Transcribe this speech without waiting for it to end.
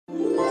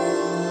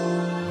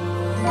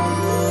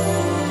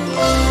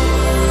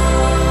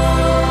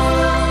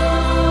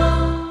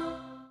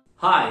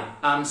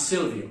I'm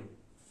Silvio.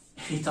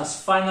 It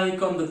has finally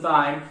come the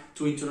time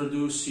to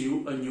introduce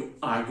you a new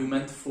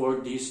argument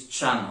for this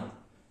channel,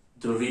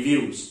 the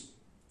reviews.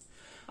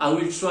 I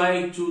will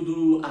try to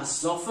do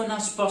as often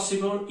as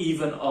possible,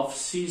 even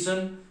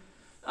off-season,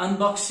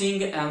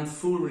 unboxing and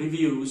full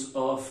reviews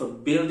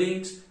of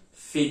buildings,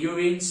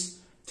 figurines,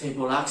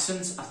 table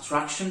accents,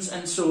 attractions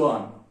and so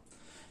on.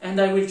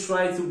 And I will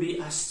try to be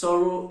as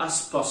thorough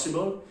as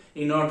possible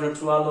in order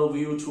to allow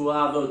you to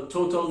have a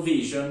total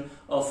vision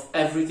of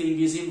everything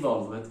is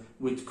involved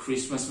with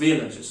Christmas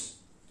villages.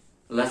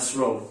 Let's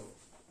roll!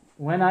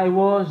 When I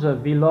was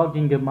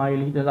vlogging my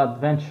little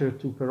adventure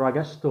to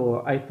Peraga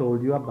store, I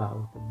told you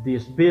about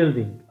this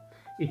building.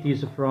 It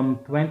is from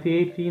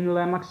 2018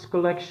 Lemax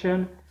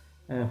collection,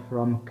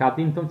 from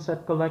Caddington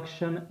set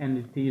collection, and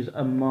it is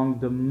among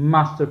the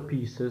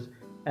masterpieces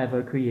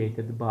ever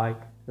created by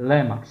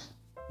Lemax.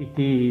 It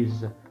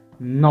is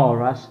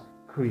Nora's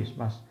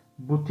Christmas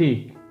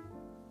Boutique.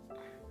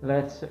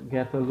 Let's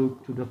get a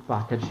look to the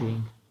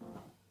packaging.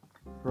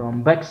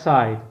 From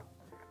backside,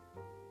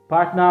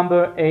 part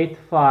number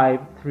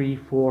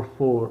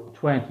 85344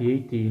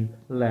 2018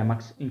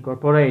 Lemax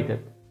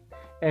Incorporated.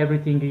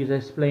 Everything is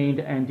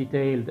explained and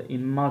detailed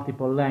in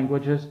multiple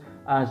languages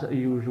as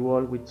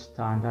usual with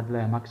standard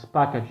Lemax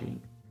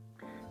packaging.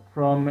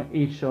 From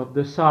each of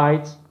the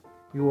sides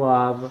you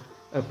have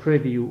a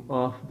preview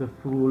of the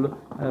full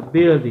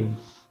building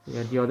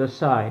at the other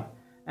side,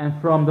 and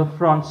from the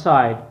front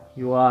side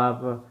you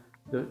have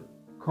the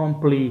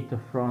complete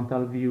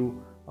frontal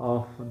view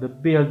of the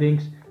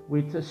buildings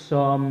with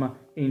some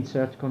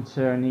insert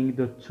concerning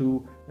the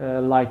two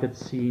lighted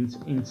scenes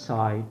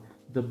inside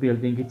the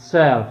building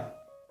itself.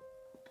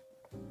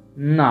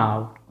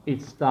 Now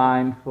it's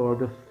time for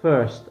the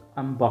first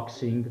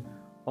unboxing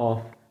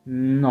of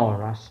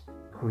Nora's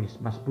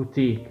Christmas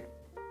Boutique.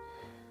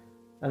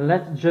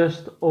 Let's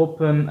just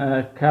open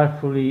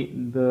carefully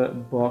the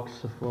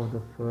box for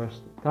the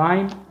first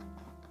time.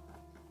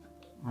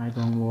 I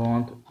don't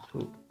want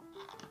to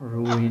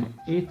ruin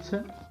it.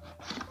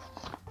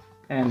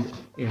 And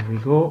here we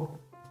go.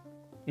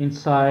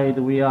 Inside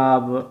we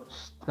have a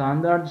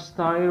standard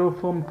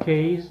styrofoam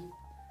case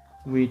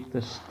with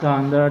the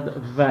standard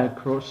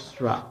Velcro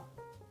strap.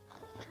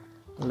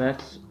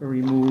 Let's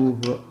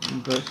remove the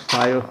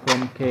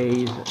styrofoam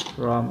case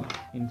from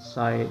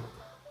inside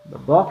the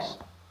box.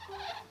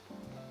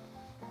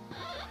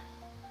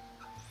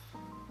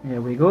 Here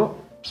we go.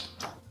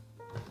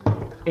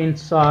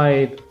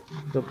 Inside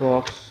the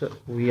box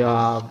we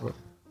have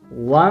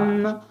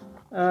one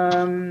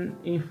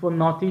info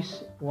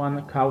notice,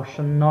 one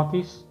caution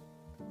notice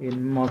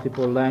in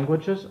multiple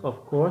languages,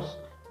 of course,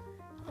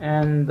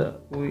 and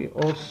we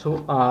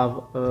also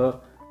have a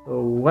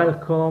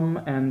welcome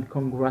and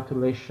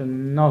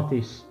congratulation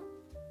notice.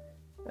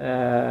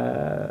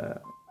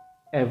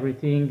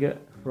 Everything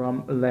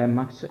from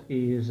Lemax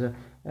is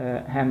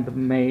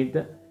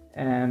handmade,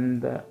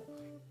 and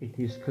it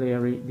is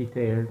clearly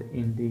detailed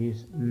in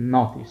this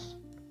notice.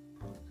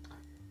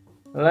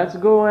 Let's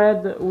go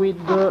ahead with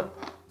the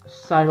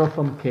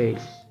styrofoam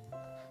case.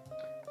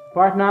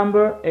 Part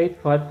number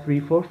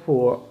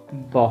 85344,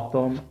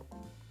 bottom.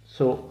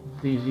 So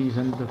this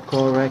isn't the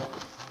correct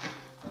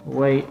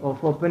way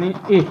of opening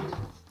it.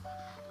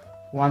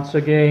 Once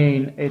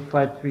again,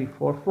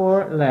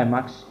 85344,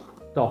 Lemax,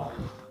 top.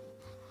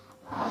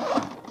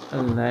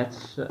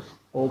 Let's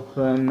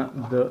open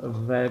the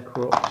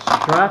Velcro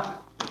strap.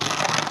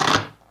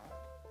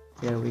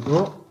 Here we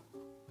go.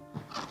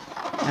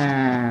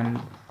 And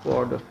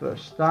for the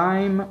first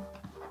time,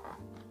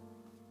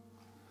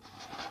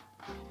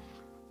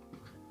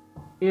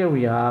 here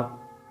we have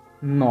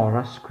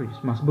Nora's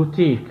Christmas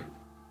Boutique.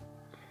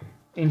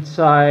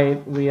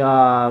 Inside we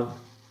have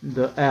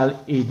the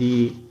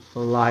LED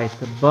light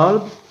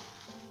bulb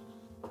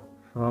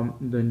from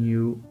the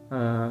new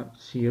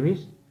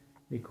series,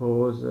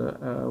 because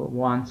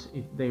once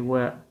they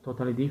were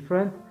totally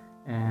different,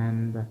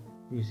 and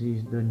this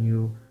is the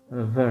new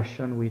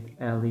version with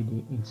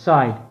LED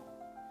inside.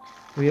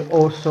 We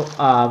also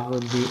have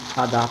the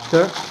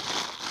adapter.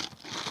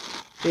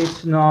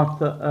 It's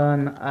not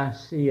an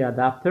AC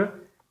adapter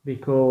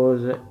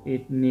because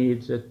it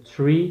needs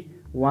three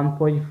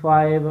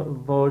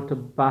 1.5 volt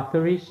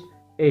batteries,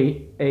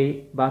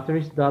 AA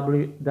batteries,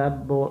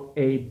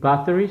 AA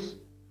batteries,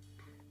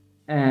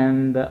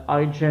 and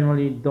I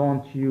generally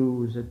don't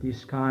use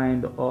this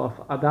kind of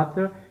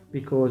adapter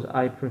because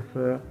I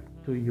prefer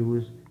to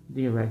use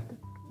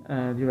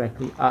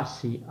directly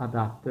AC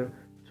adapter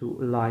to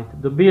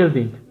light the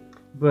building,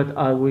 but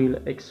I will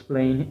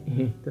explain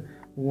it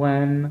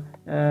when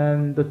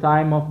the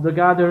time of the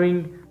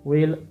gathering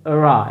will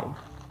arrive.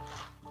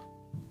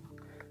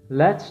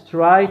 Let's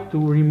try to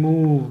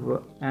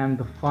remove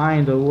and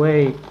find a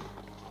way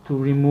to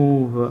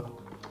remove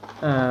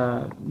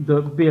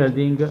the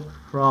building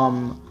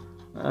from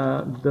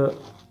the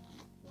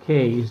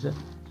case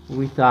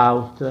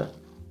without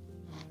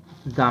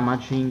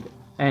damaging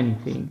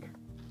anything.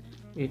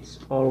 It's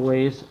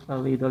always a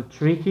little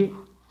tricky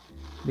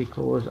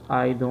because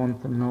I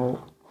don't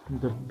know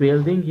the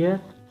building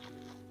yet.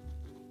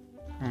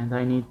 and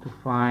I need to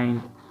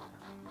find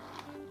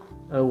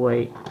a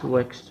way to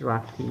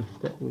extract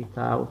it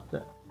without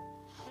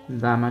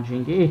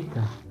damaging it.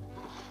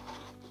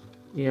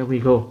 Here we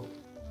go.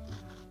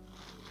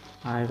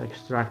 I've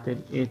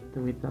extracted it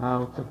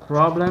without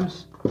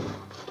problems,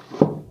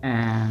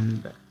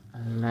 and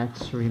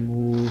let's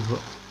remove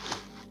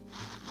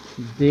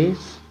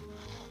this.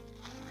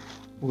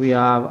 We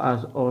have,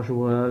 as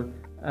usual,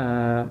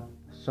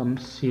 some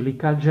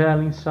silica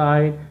gel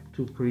inside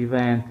to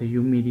prevent the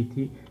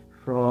humidity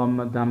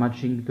from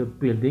damaging the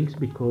buildings,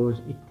 because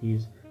it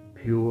is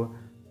pure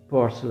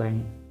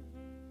porcelain.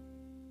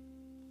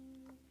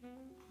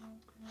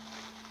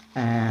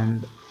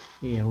 And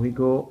here we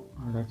go.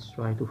 Let's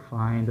try to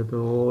find the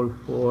hole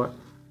for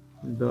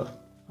the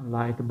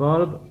light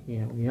bulb.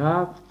 Here we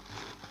have,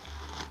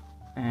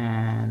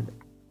 and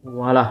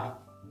voila!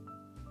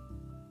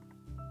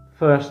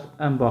 First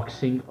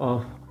unboxing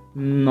of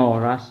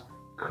Nora's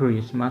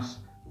Christmas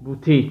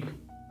boutique.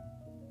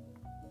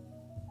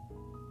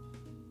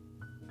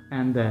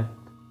 And that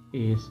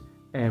is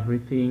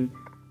everything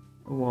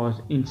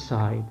was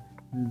inside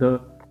the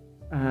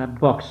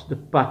box, the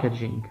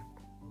packaging.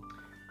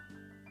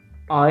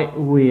 I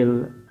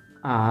will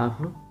have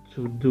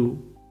to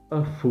do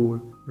a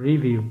full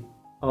review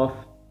of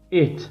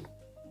it.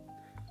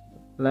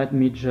 Let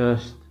me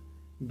just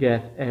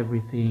get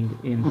everything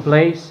in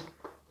place,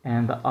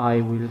 and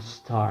I will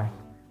start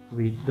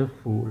with the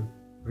full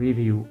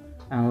review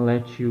and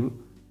let you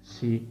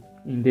see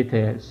in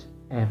details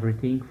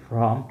everything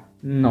from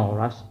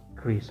Nora's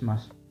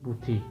Christmas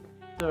boutique.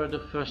 After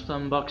the first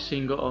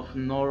unboxing of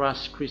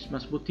Nora's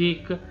Christmas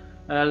boutique,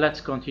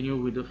 let's continue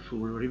with the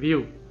full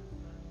review.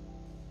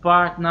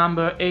 Part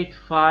number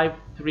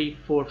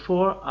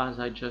 85344, as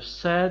I just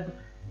said,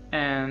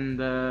 and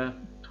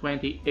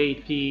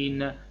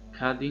 2018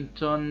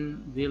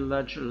 Caddington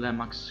Village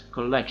Lemax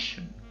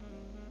Collection.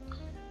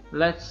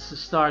 Let's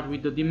start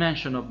with the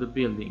dimension of the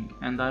building,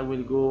 and I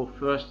will go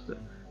first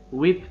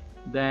width,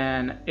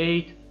 then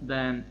height,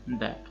 then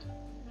depth.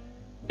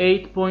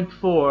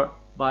 8.4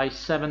 by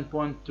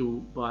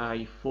 7.2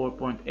 by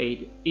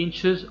 4.8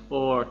 inches,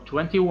 or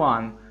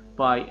 21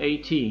 by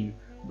 18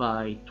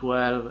 by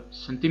 12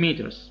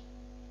 centimeters.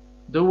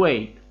 The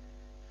weight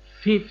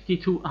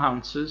 52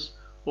 ounces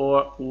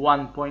or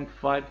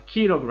 1.5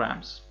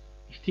 kilograms.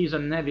 It is a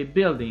heavy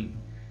building,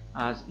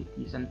 as it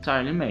is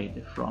entirely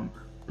made from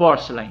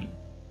porcelain.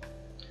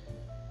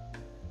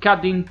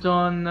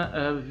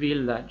 Caddington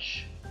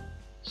Village,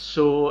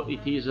 so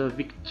it is a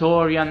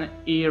Victorian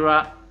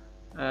era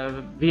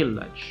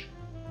village,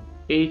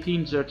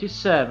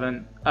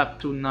 1837 up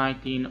to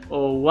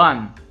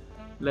 1901.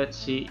 Let's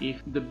see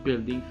if the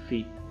building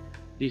fit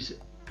this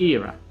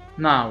era.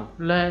 Now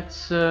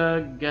let's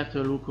get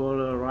a look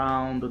all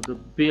around the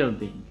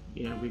building.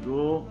 Here we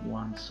go,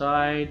 one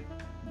side,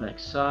 back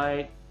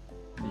side,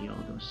 the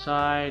other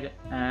side,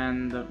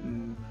 and the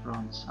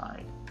front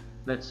side.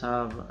 Let's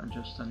have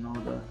just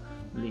another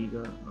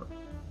little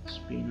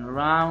spin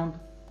around.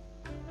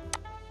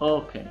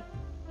 Okay,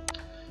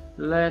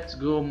 let's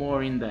go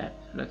more in depth.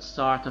 Let's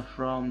start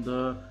from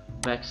the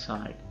back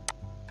side.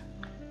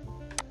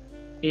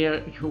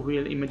 Here you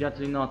will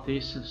immediately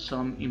notice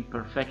some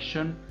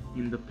imperfection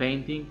in the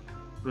painting,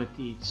 but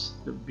it's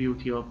the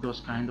beauty of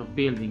those kind of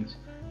buildings.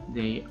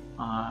 They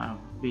are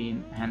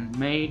being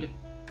handmade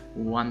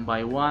one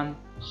by one,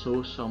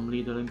 so some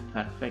little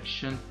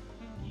imperfection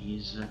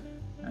is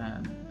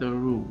the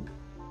rule.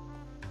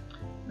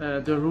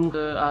 The roof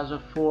has a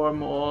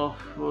form of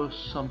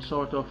some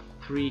sort of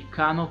tree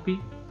canopy,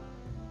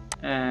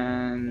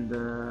 and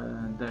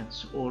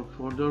that's all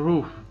for the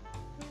roof.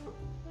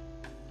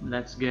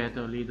 Let's get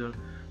a little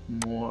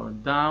more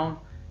down.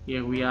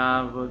 Here we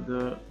have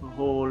the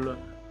hole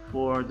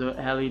for the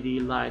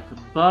LED light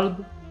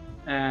bulb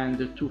and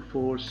the two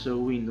false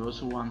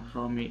windows, one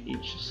from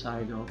each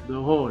side of the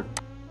hole.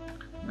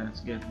 Let's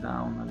get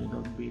down a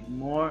little bit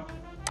more,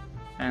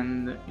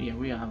 and here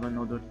we have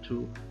another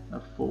two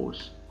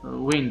false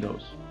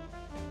windows.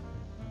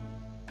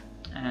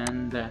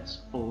 And that's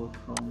all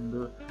from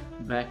the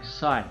back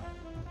side.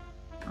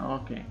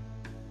 Okay,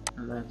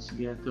 let's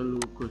get a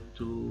look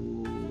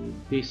to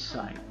this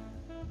side.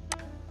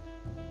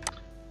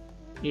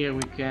 Here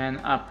we can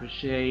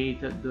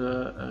appreciate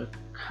the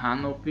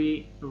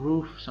canopy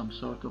roof, some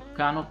sort of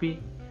canopy.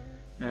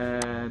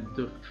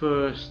 The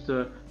first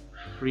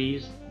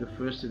frieze, the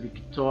first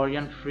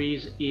Victorian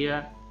frieze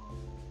here.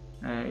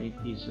 It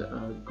is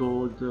a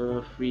gold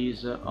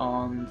frieze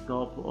on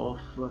top of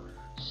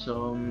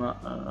some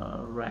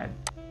red.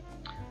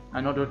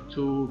 Another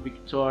two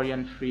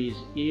Victorian frieze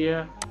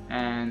here,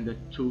 and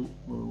two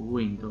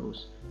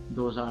windows.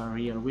 Those are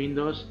real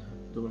windows,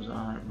 those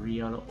are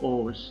real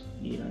holes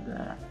here. There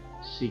are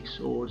 6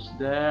 holes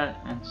there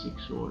and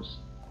 6 holes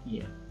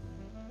here.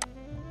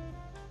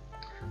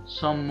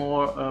 Some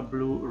more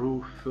blue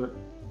roof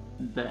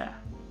there.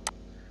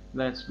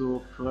 Let's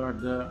go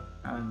further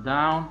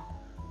down,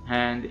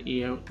 and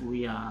here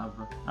we have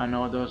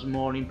another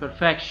small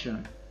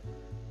imperfection,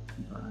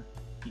 but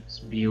it's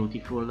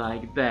beautiful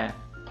like that.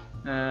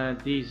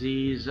 This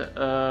is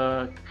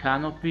a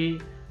canopy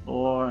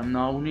or an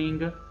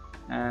awning,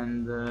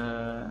 and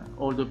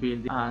all the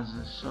building has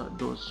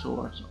those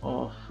sorts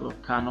of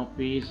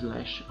canopy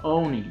slash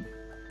awning.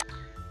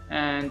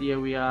 And here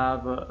we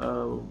have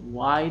a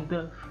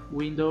wide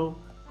window,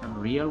 a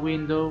real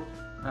window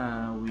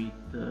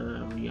with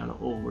real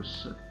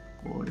holes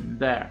going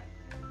there.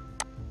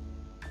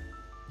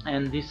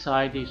 And this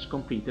side is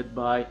completed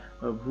by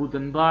a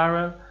wooden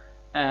barrel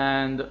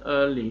and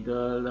a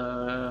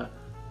little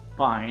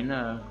pine,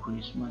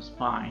 Christmas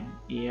pine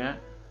here,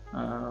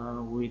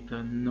 with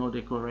no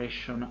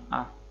decoration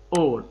at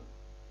all.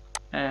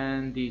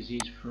 And this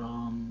is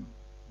from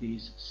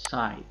this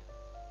side.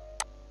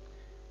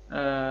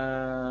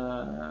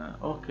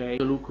 Okay,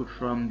 look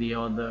from the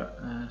other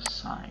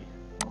side.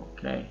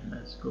 Okay,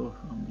 let's go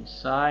from this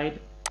side.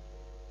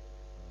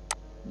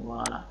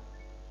 Voila.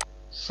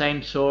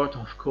 Same sort,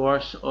 of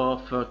course,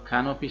 of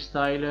canopy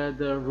styled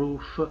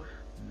roof,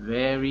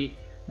 very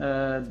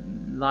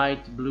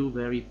light blue,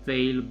 very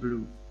pale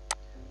blue.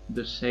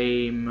 The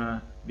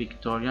same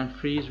Victorian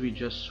frieze we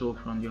just saw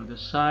from the other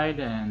side,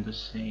 and the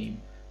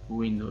same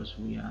windows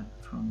we had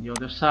from the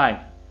other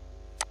side.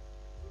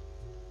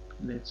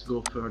 Let's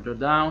go further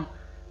down,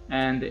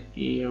 and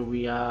here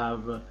we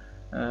have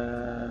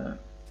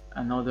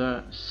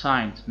another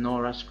sign,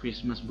 Nora's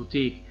Christmas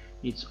Boutique.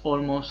 It's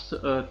almost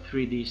a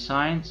 3D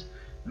sign,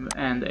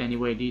 and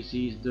anyway, this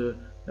is the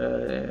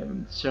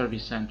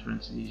service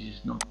entrance. This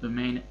is not the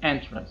main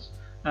entrance.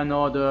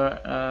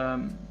 Another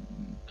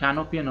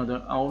canopy,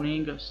 another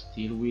awning,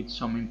 still with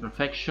some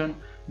imperfection,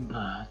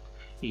 but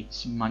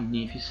it's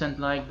magnificent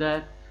like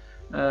that.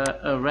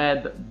 A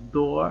red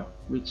door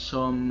with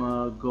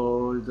some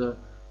gold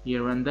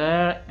here and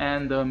there,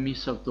 and a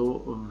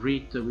mistletoe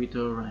wreath with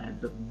a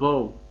red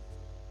bow.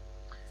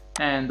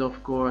 And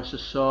of course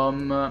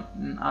some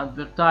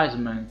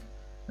advertisement,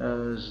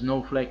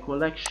 Snowflake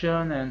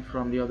Collection, and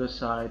from the other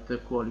side the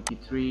Quality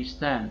 3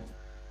 stand.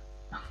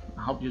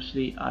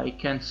 Obviously I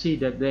can see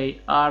that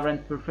they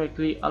aren't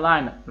perfectly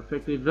aligned,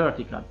 perfectly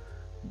vertical,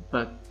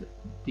 but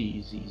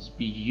this is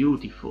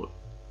beautiful.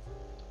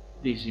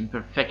 These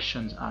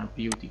imperfections are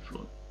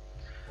beautiful.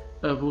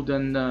 A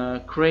wooden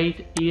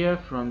crate here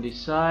from this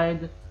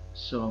side,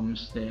 some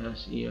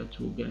stairs here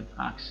to get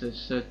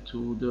access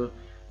to the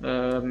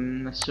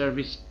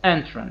service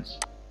entrance,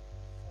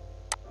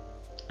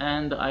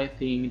 and I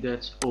think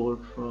that's all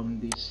from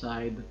this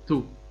side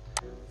too.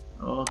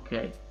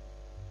 Okay,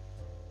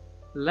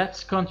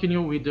 let's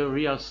continue with the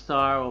real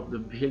star of the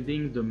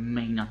building, the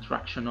main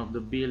attraction of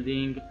the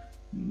building,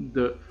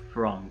 the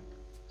front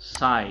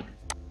side.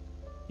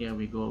 Here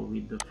we go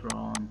with the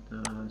front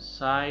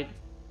side,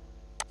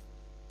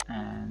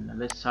 and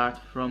let's start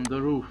from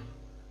the roof.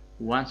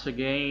 Once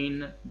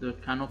again the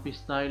canopy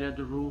styled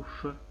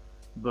roof,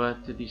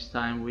 but this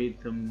time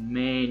with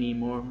many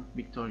more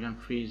Victorian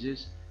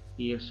friezes.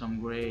 Here some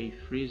grey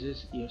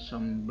friezes, here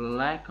some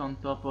black on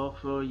top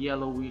of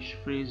yellowish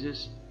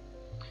friezes,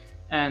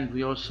 and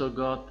we also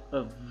got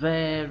a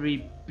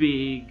very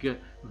big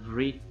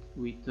wreath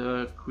with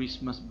a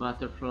Christmas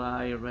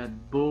butterfly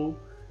red bow,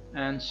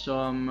 and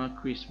some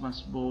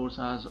Christmas balls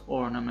as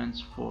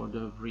ornaments for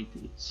the wreath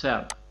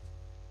itself.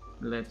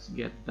 Let's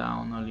get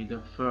down a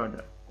little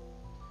further.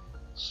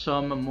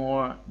 Some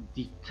more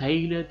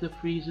detailed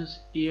friezes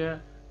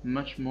here,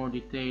 much more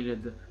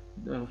detailed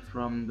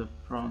from the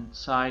front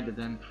side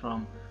than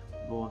from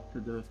both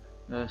the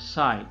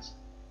sides.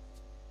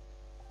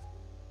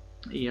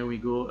 Here we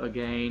go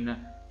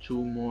again,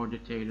 two more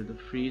detailed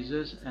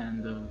friezes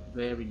and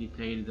very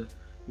detailed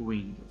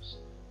windows.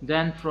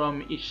 Then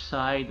from each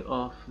side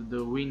of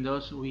the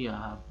windows we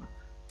have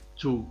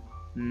two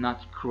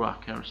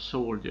nutcracker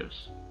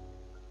soldiers.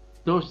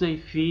 Does they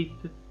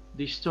fit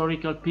the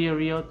historical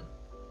period?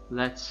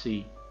 Let's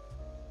see.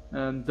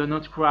 The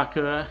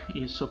Nutcracker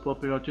is so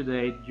popular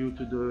today due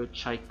to the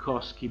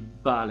Tchaikovsky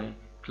ballet,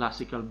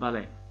 classical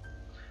ballet.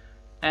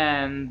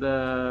 And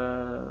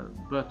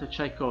but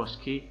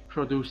Tchaikovsky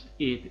produced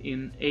it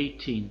in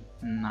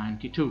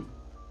 1892,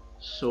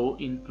 so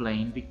in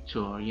plain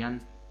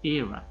Victorian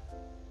era.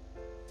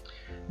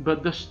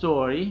 But the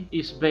story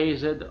is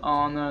based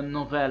on a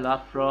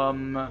novella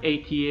from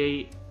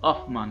A.T.A.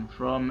 Hoffmann,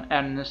 from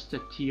Ernst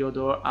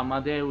Theodor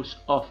Amadeus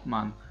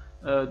Hoffmann,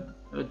 a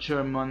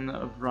German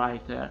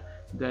writer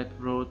that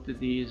wrote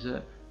this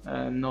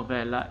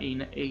novella in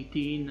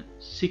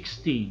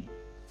 1816,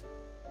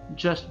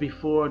 just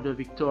before the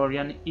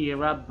Victorian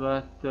era,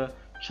 but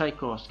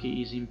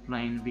Tchaikovsky is in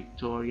plain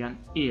Victorian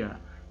era.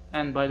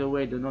 And by the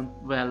way, the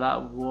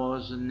novella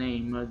was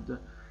named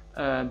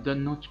The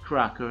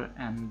Nutcracker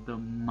and the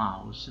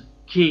Mouse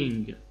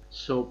King,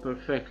 so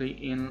perfectly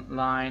in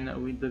line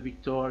with the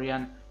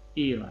Victorian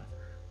era.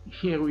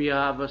 Here we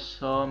have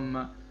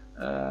some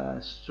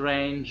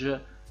strange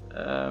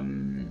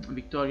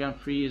Victorian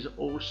frieze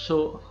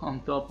also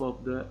on top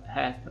of the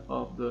hat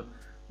of the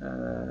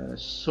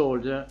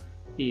soldier,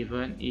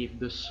 even if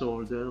the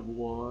soldier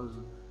was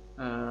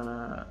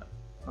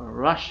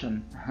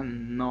Russian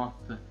and not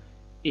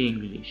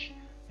English.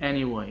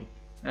 Anyway,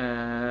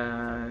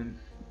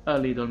 a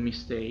little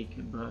mistake,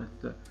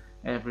 but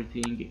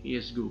everything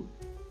is good.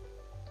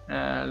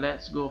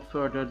 Let's go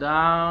further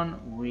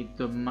down with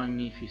the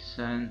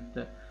magnificent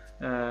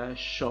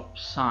shop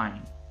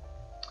sign.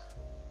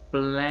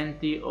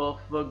 Plenty of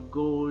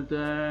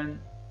golden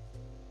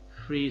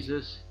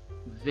friezes,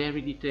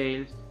 very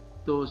detailed.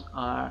 Those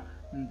are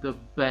the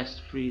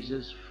best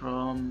friezes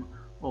from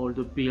all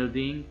the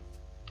building.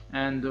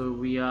 And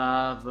we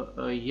have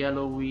a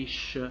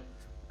yellowish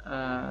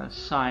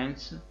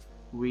signs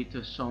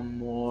with some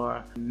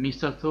more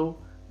mistletoe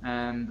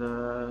and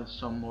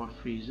some more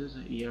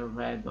friezes here,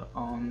 red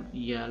on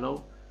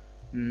yellow.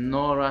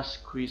 Nora's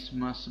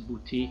Christmas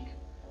boutique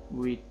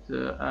with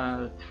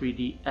a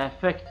 3D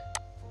effect.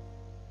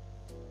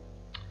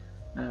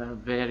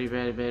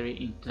 Very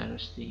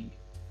interesting.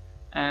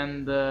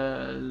 And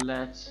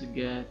let's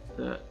get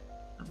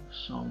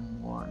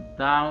some more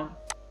down.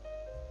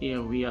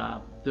 Here we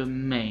have the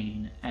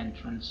main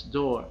entrance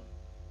door.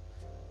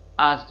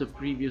 As the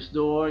previous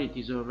door, it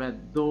is a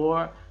red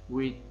door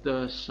with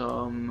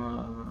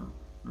some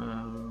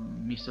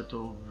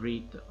mistletoe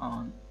wreath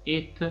on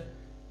it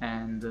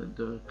and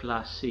the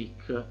classic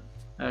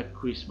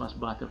Christmas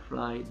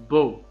butterfly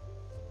bow.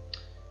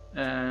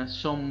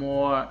 Some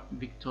more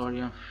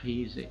Victorian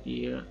frieze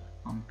here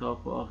on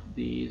top of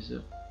this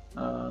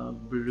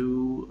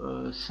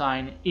blue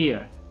sign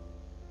here.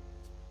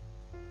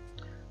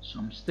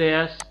 Some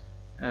stairs,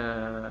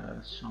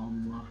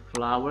 some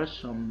flowers,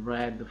 some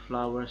red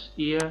flowers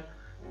here,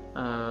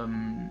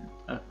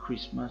 a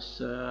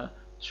Christmas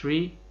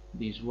tree.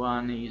 This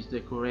one is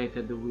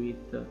decorated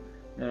with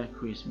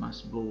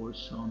Christmas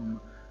balls, some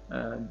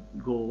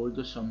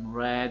gold, some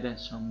red and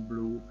some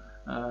blue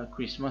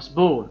Christmas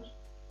balls.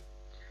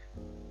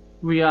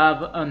 We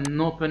have an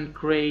open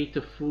crate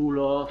full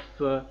of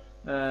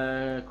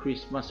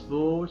Christmas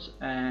balls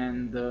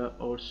and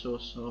also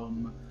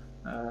some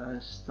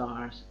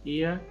stars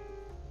here.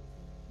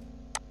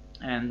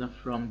 And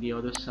from the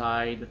other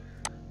side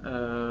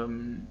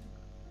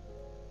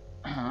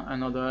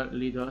another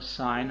little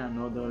sign,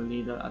 another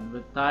little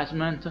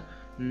advertisement: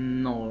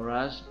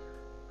 Nora's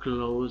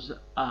close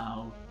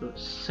out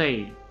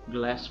sale,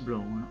 glass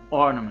blown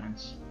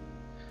ornaments.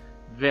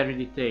 Very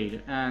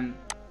detailed. And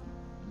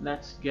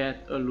let's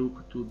get a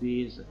look to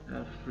this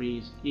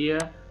frieze here,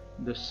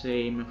 the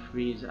same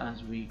frieze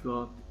as we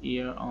got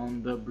here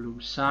on the blue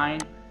sign,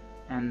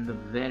 and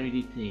very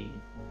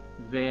detailed,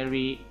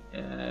 very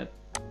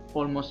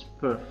almost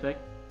perfect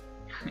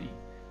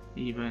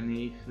even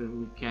if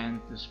we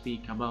can't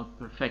speak about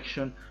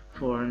perfection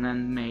for an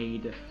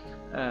handmade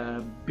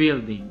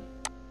building.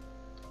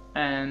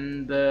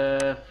 And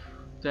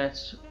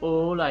that's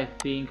all, I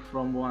think,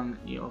 from one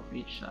of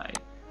each side.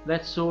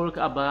 Let's talk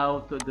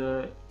about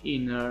the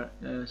inner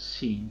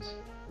scenes.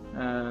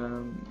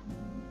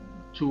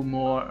 Two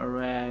more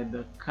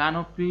red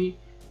canopy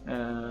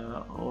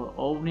or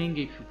awning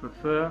if you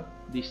prefer,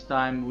 this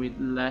time with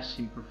less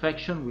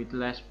imperfection, with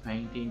less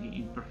painting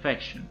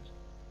imperfections.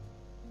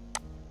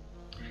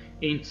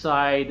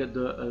 Inside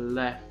the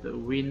left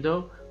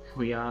window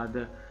we have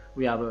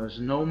a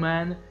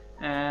snowman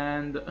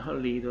and a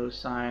little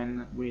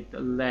sign with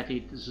 "Let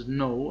it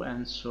snow"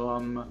 and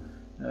some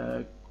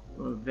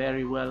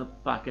very well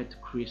packed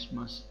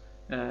Christmas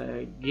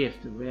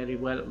gift, very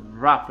well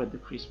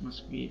wrapped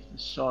Christmas gift,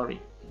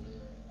 sorry.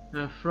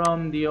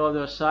 From the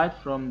other side,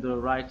 from the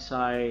right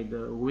side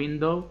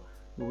window,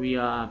 we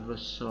have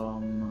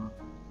some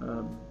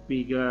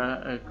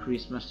bigger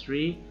Christmas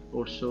tree,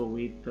 also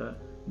with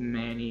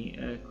many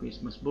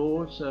Christmas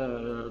balls,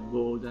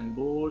 golden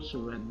balls,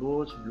 red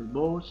balls, blue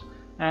balls,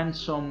 and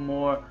some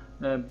more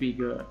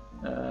bigger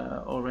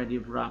already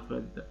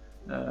wrapped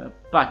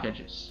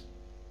packages.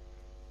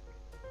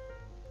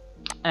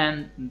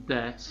 And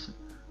that's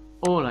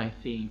all, I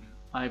think.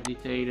 I've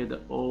detailed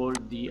all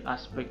the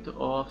aspect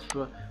of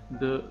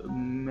the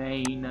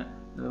main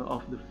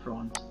of the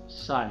front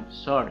side,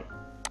 sorry.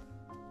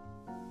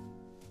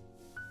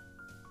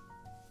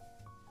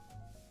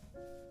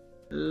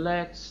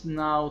 Let's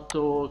now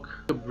talk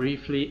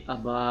briefly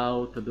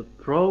about the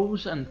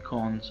pros and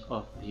cons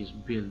of this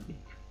building.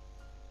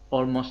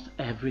 Almost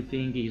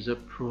everything is a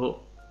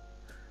pro,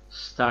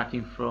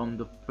 starting from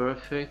the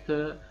perfect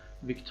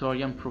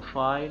Victorian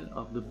profile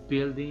of the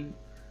building,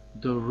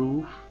 the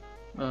roof,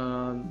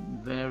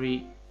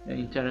 very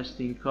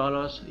interesting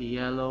colors,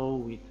 yellow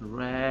with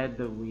red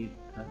with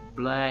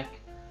black,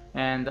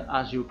 and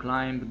as you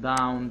climb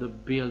down the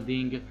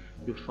building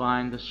you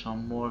find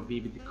some more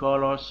vivid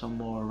colors, some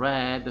more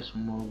red,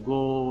 some more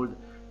gold,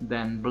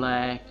 then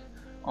black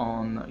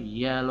on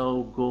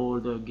yellow,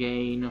 gold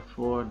again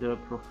for the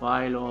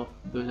profile of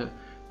the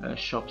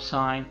shop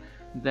sign,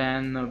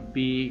 then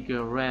big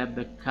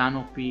red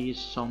canopies,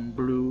 some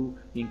blue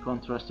in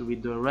contrast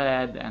with the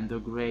red and the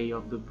gray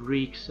of the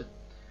bricks,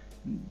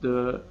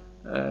 the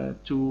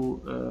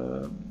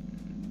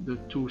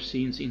two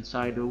scenes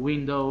inside the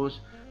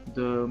windows,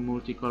 the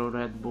multicolored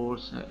red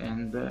balls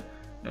and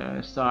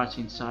stars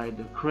inside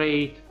the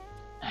crate.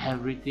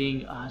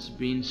 Everything has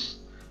been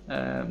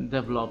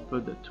developed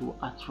to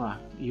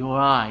attract your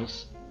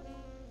eyes.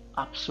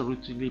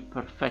 absolutely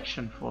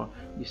perfection for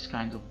this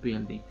kind of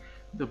building.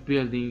 The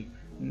building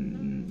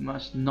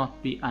must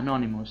not be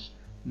anonymous,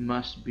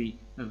 must be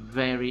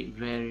very,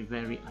 very,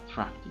 very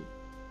attractive.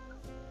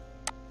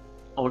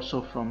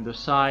 Also from the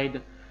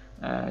side,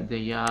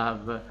 they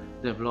have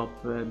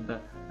developed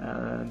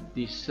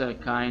this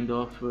kind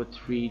of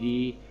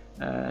 3D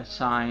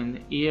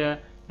sign here,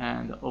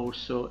 and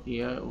also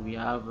here we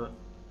have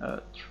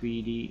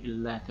 3D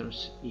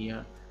letters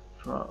here.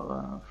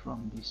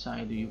 From this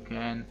side you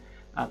can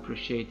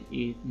appreciate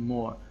it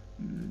more.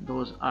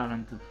 Those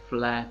aren't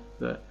flat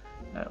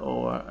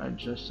or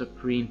just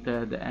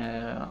printed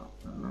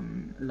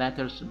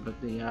letters, but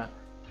they are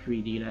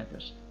 3D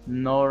letters.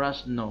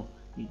 Nora's, no,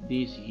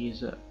 this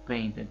is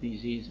painted,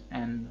 this is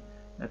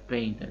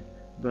painted,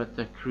 but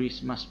the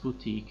Christmas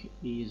boutique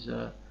is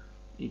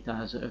it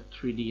has a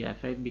 3D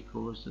effect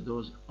because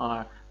those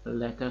are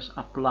letters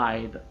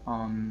applied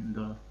on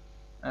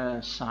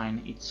the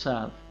sign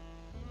itself.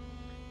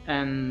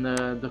 And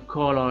the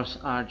colors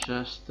are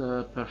just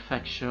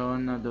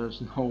perfection. The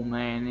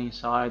snowman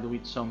inside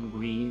with some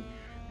green,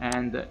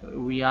 and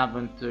we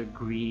haven't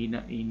green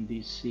in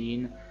this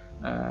scene,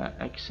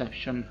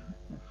 exception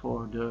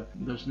for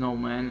the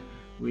snowman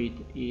with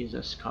his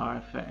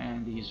scarf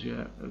and his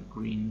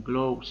green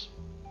gloves.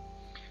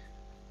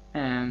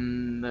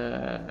 And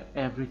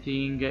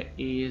everything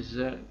is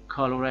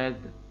colored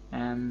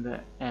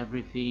and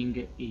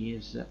everything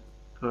is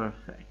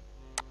perfect.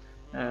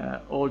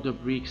 All the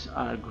bricks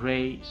are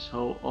gray,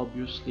 so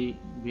obviously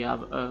we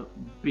have a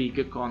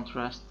big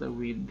contrast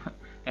with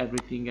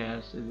everything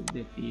else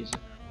that is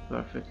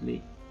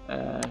perfectly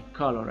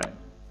colored.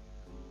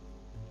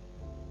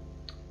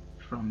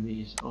 From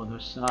this other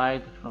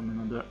side, from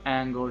another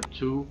angle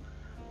too,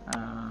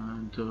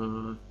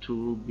 the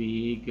two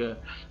big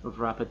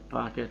wrapped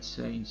packets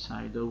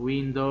inside the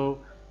window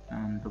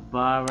and the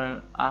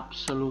barrel.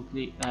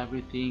 Absolutely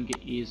everything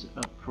is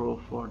a pro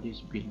for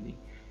this building,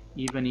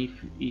 even if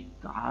it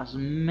has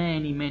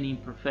many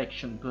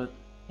imperfections. But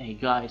hey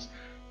guys,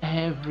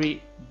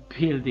 every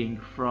building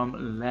from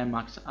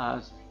Lemax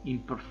has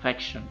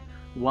imperfection.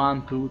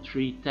 1, 2,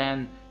 3,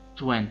 10,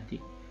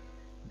 20.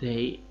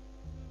 They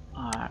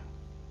are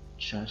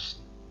just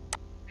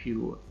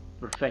pure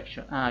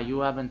perfection. You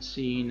haven't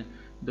seen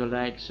the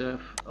legs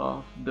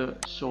of the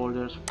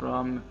shoulders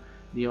from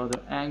the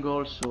other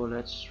angle, so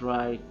let's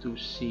try to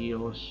see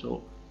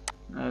also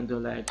the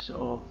legs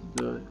of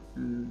the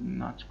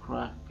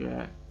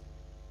nutcracker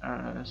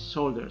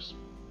shoulders.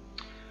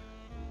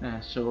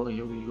 So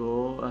here we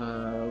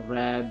go,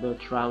 red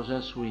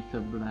trousers with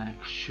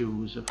black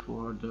shoes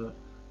for the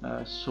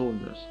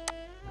shoulders.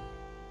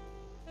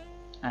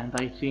 And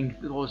I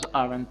think those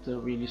aren't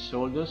really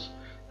shoulders,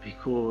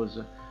 because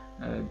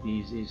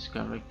this is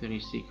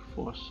characteristic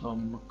for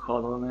some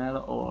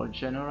colonel or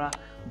general,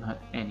 but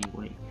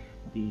anyway,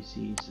 this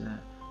is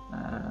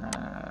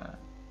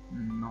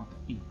not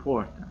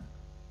important.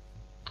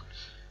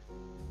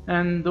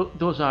 And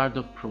those are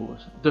the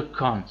pros. The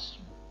cons.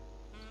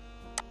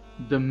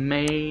 The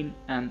main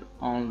and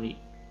only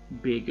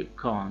big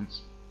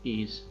cons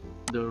is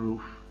the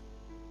roof.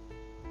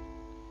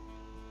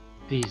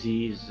 This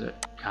is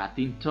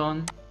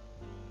Caddington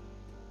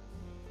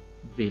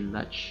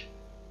Village.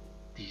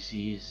 This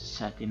is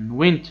set in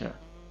winter.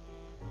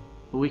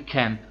 We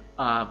can't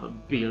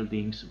have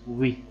buildings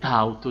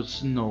without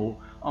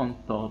snow on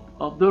top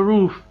of the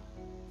roof.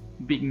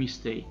 Big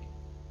mistake.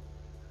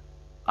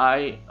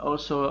 I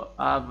also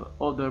have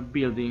other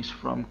buildings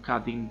from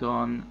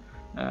Caddington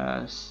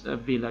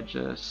Village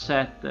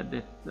set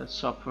that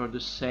suffer the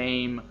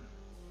same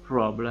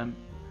problem.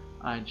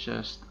 I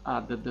just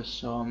added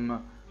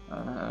some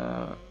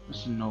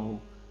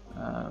snow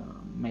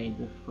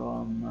made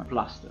from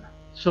plaster.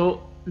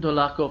 So the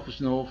lack of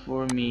snow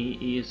for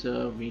me is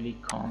really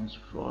cons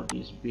for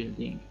this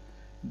building.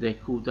 They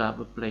could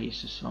have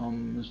placed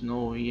some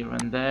snow here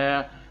and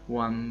there,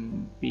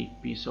 one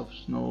big piece of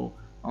snow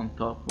on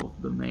top of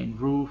the main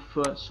roof,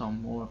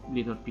 some more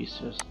little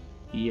pieces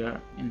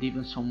here, and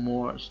even some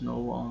more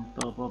snow on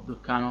top of the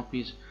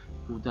canopies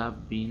would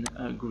have been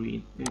a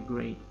great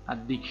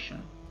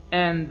addition.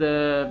 And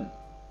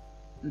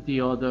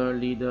the other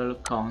little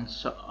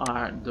cons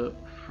are the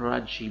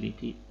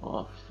fragility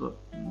of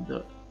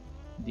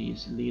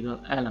these little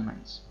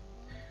elements.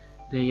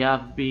 They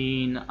have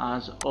been,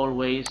 as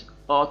always,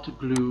 hot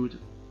glued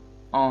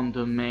on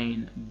the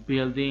main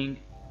building,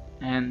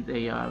 and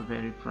they are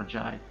very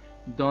fragile.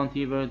 Don't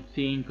even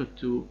think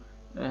to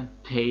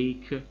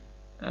take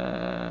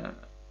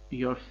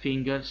your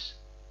fingers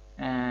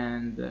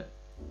and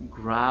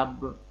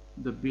grab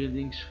the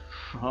buildings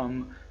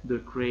from the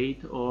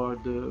crate or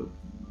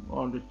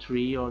the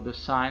tree or the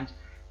signs,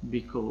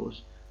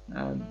 because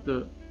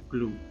the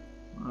glue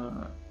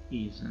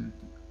isn't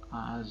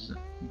as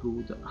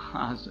good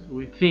as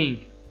we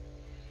think.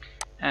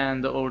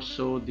 And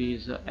also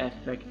this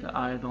effect,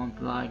 I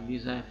don't like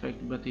this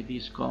effect, but it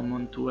is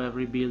common to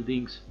every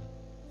buildings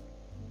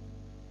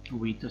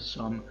with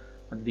some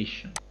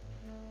addition.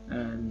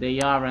 They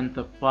aren't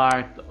a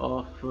part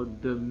of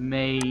the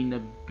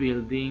main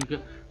building,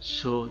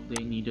 so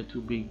they needed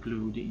to be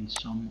glued in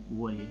some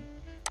way.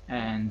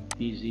 And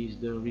this is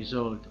the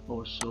result.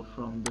 Also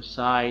from the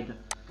side,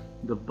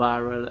 the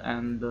barrel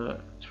and the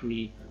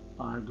tree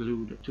are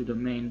glued to the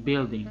main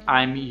building.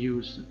 I'm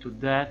used to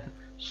that,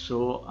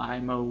 so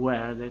I'm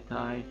aware that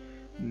I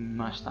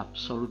must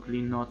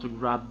absolutely not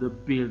grab the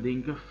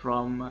building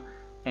from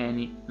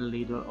any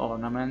little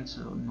ornaments,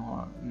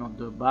 not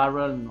the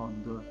barrel, not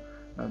the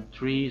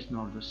trees,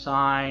 nor the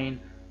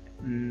sign,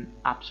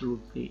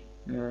 absolutely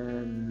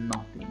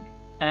nothing.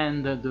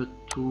 And the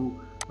two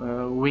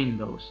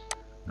windows.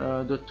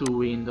 The two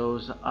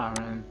windows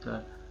aren't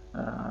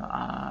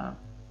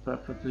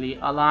perfectly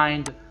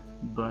aligned,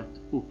 but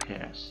who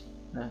cares?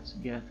 Let's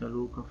get a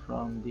look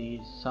from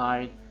this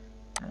side.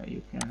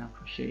 You can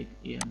appreciate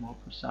here more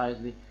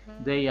precisely.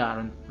 They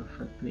aren't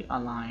perfectly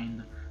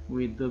aligned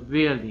with the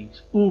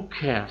buildings. Who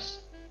cares?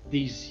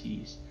 This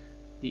is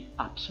the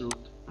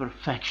absolute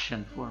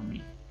perfection for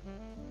me.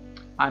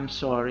 I'm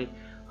sorry,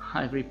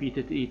 I've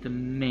repeated it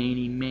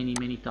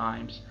many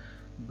times,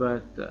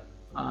 but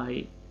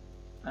I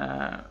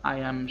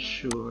am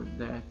sure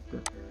that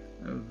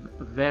a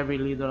very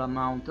little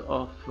amount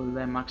of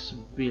Lemax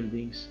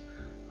buildings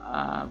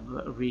have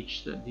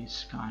reached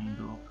this kind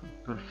of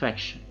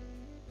perfection.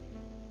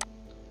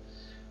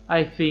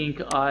 I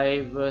think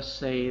I've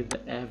said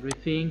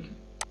everything.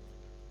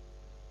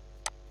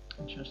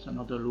 Just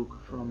another look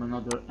from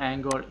another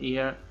angle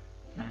here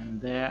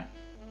and there.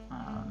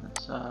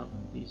 Let's have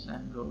this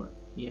angle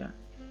here.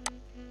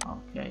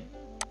 Okay.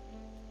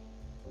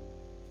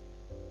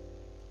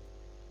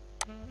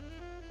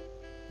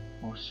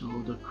 Also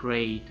the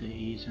crate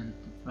isn't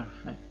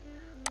perfect,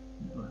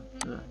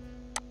 but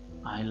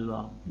I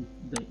love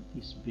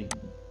this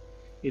building.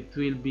 It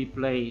will be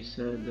placed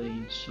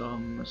in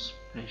some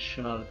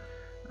special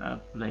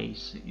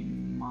place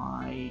in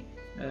my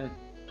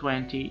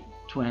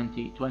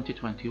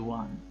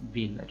 2020-2021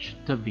 village,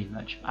 the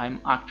village I'm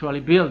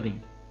actually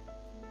building.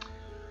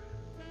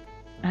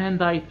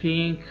 And I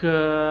think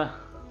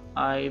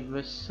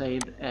I've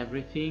said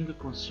everything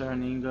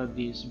concerning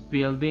this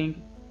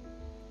building.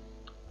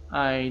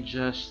 I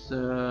just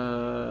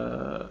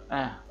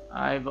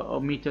I've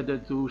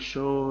omitted to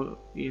show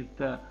it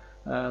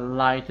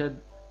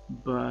lighted,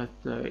 but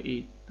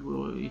it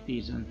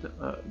isn't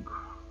a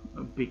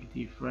big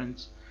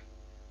difference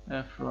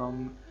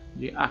from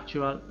the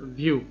actual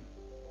view.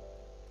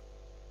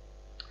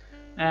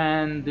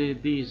 And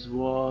this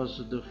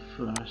was the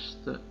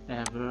first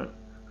ever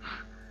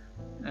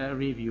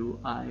review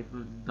I've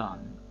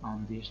done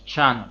on this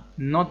channel.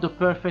 Not the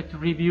perfect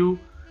review,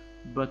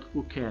 but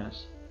who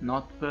cares?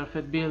 Not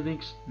perfect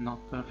buildings, not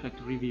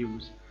perfect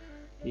reviews.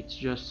 It's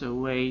just a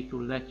way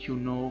to let you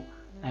know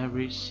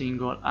every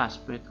single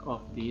aspect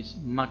of this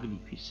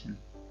magnificent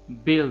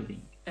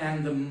building.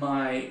 And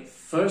my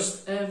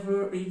first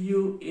ever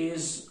review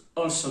is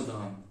also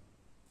done.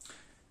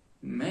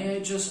 May I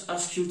just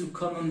ask you to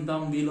comment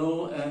down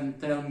below and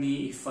tell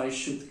me if I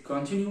should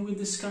continue with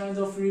this kind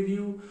of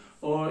review,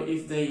 or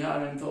if they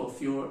aren't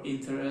of your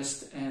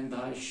interest and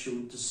I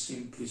should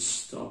simply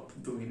stop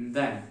doing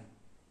them.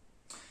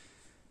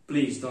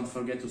 Please don't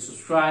forget to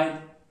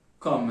subscribe,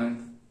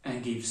 comment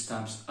and give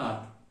thumbs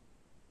up.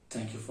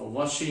 Thank you for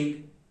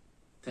watching,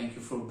 thank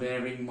you for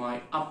bearing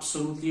my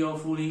absolutely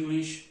awful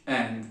English,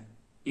 and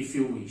if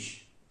you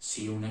wish,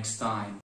 see you next time.